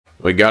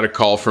We got a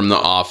call from the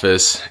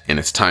office, and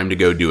it's time to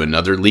go do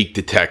another leak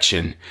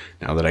detection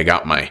now that I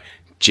got my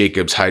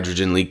Jacobs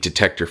hydrogen leak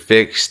detector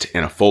fixed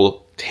and a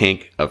full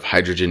tank of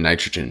hydrogen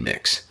nitrogen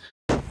mix.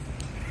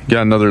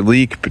 Got another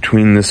leak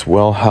between this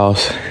well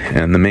house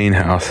and the main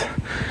house.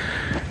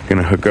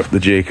 Gonna hook up the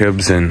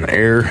Jacobs and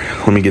air.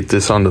 Let me get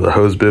this onto the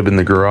hose bib in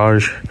the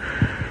garage.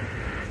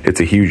 It's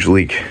a huge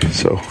leak,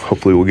 so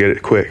hopefully we'll get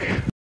it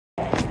quick.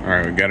 All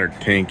right, we got our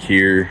tank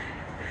here.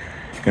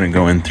 Gonna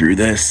go in through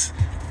this.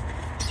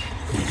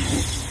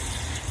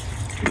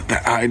 Put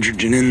that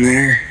hydrogen in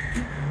there.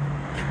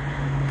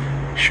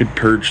 Should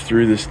purge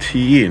through this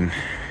T, and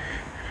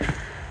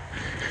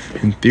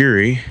in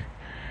theory,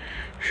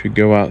 should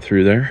go out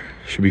through there.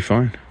 Should be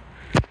fine.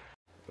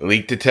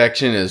 Leak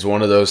detection is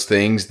one of those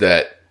things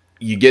that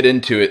you get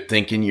into it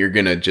thinking you're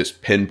gonna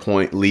just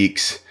pinpoint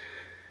leaks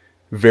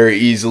very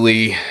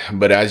easily,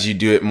 but as you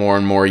do it more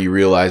and more, you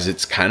realize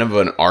it's kind of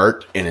an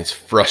art and it's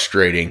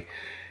frustrating.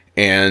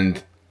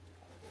 And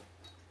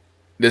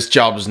this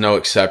job is no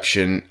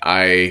exception.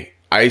 I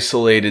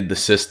isolated the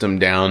system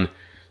down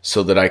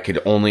so that I could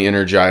only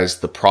energize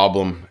the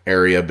problem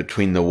area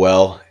between the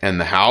well and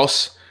the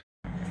house.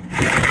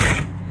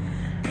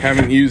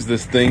 Haven't used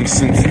this thing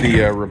since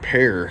the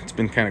repair. It's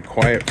been kind of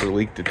quiet for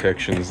leak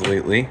detections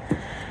lately.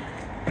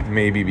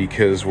 Maybe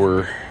because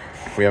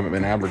we haven't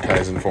been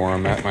advertising for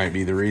them. That might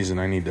be the reason.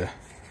 I need to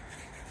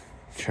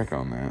check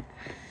on that.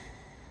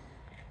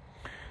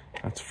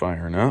 That's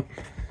firing up.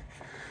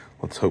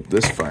 Let's hope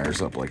this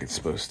fires up like it's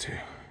supposed to.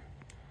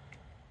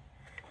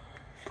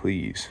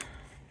 Please.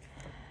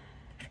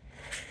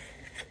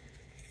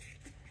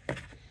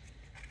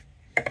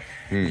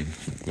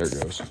 There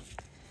it goes.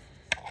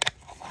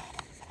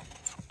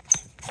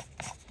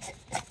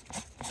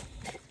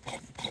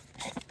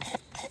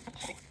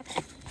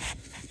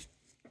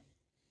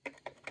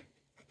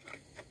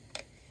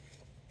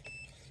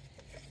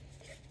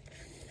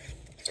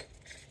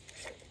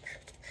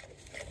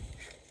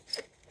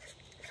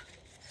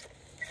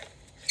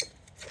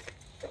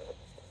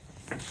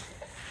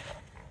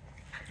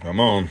 Come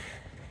on.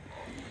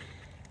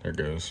 There it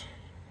goes.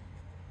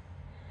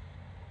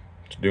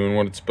 It's doing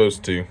what it's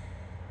supposed to.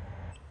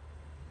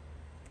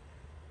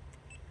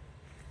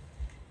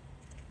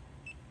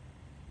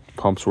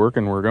 Pump's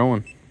working, we're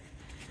going.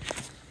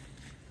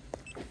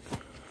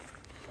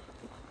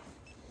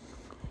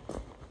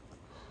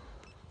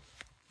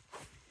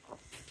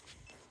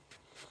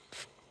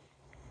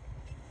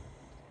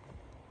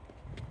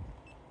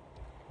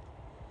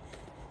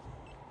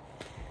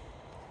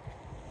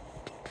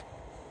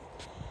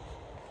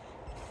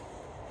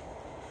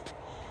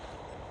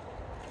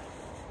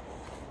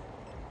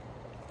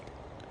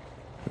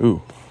 Ooh.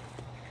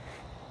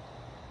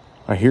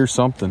 I hear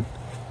something.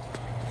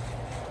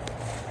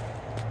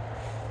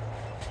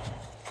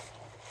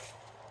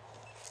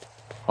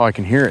 Oh, I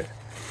can hear it.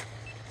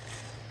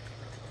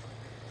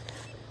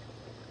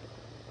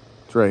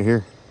 It's right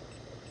here.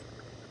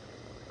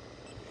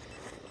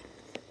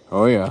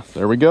 Oh yeah,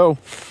 there we go.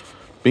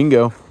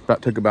 Bingo.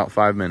 That took about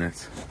 5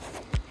 minutes.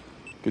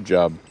 Good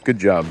job. Good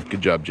job.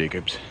 Good job,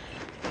 Jacobs.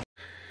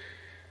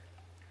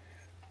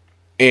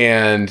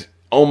 And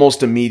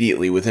almost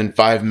immediately, within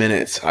 5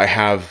 minutes, I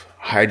have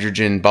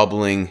hydrogen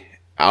bubbling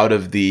out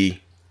of the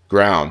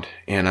ground.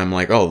 And I'm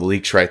like, oh, the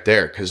leak's right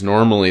there. Because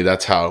normally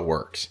that's how it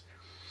works.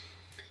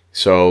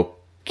 So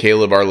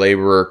Caleb, our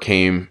laborer,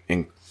 came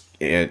in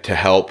to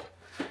help.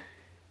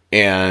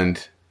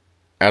 And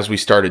as we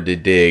started to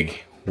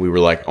dig, we were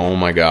like, oh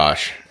my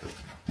gosh,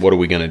 what are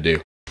we going to do?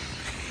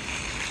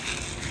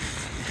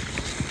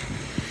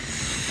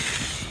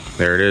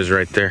 There it is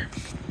right there.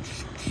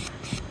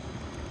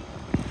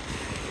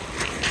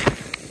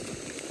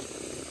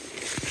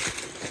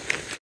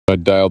 I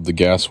dialed the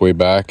gas way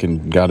back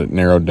and got it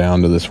narrowed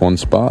down to this one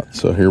spot.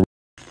 So here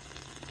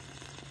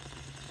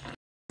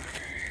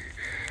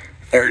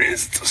there it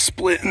is. It's a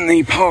split in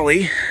the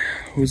poly.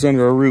 It was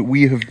under a root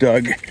we have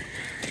dug.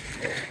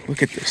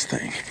 Look at this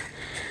thing.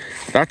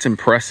 That's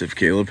impressive,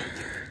 Caleb.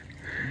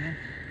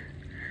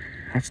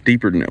 That's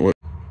deeper than it looks.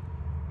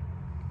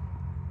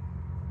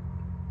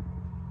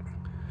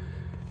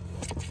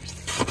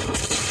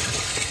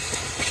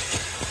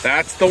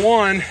 That's the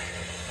one.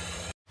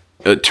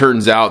 It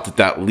turns out that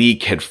that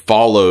leak had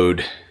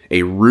followed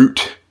a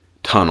root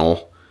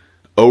tunnel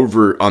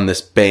over on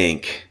this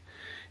bank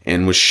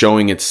and was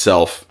showing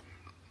itself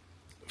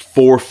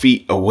 4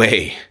 feet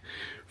away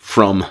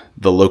from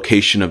the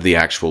location of the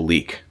actual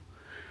leak.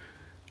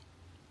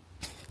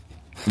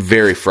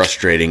 Very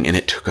frustrating, and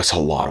it took us a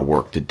lot of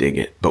work to dig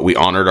it, but we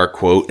honored our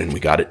quote and we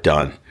got it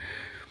done.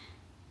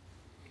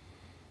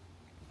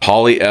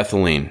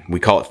 Polyethylene, we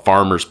call it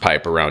farmer's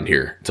pipe around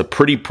here. It's a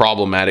pretty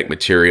problematic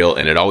material,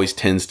 and it always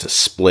tends to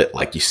split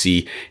like you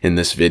see in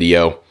this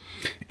video.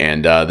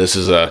 And this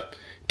is a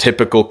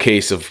typical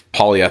case of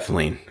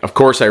polyethylene. Of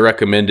course, I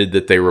recommended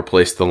that they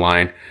replace the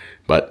line,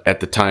 but at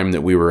the time that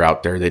we were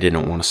out there, they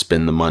didn't want to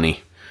spend the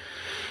money.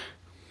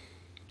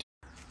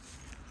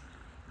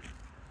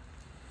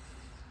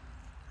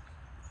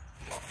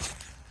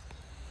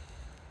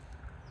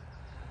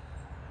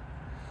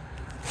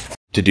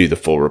 to do the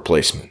full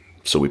replacement.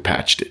 So we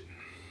patched it.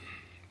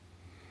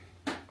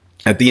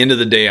 At the end of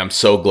the day, I'm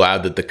so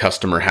glad that the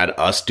customer had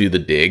us do the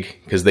dig,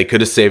 because they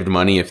could have saved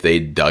money if they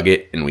dug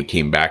it and we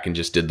came back and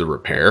just did the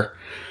repair.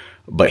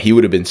 But he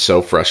would have been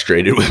so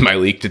frustrated with my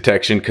leak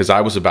detection because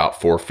I was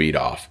about 4 feet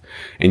off.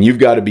 And you've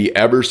got to be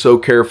ever so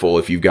careful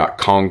if you've got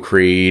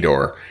concrete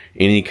or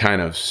any kind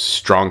of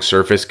strong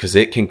surface, because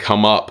it can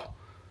come up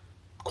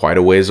quite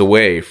a ways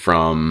away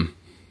from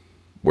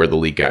where the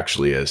leak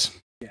actually is.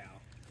 Yeah.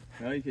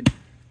 Well, you could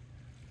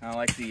kind of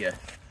like the...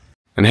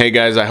 And hey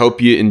guys, I hope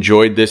you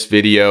enjoyed this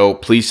video.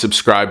 Please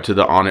subscribe to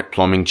the On It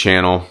Plumbing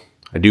channel.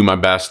 I do my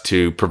best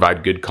to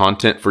provide good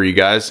content for you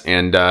guys,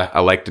 and I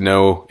like to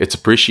know it's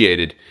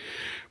appreciated.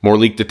 More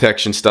leak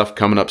detection stuff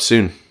coming up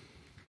soon.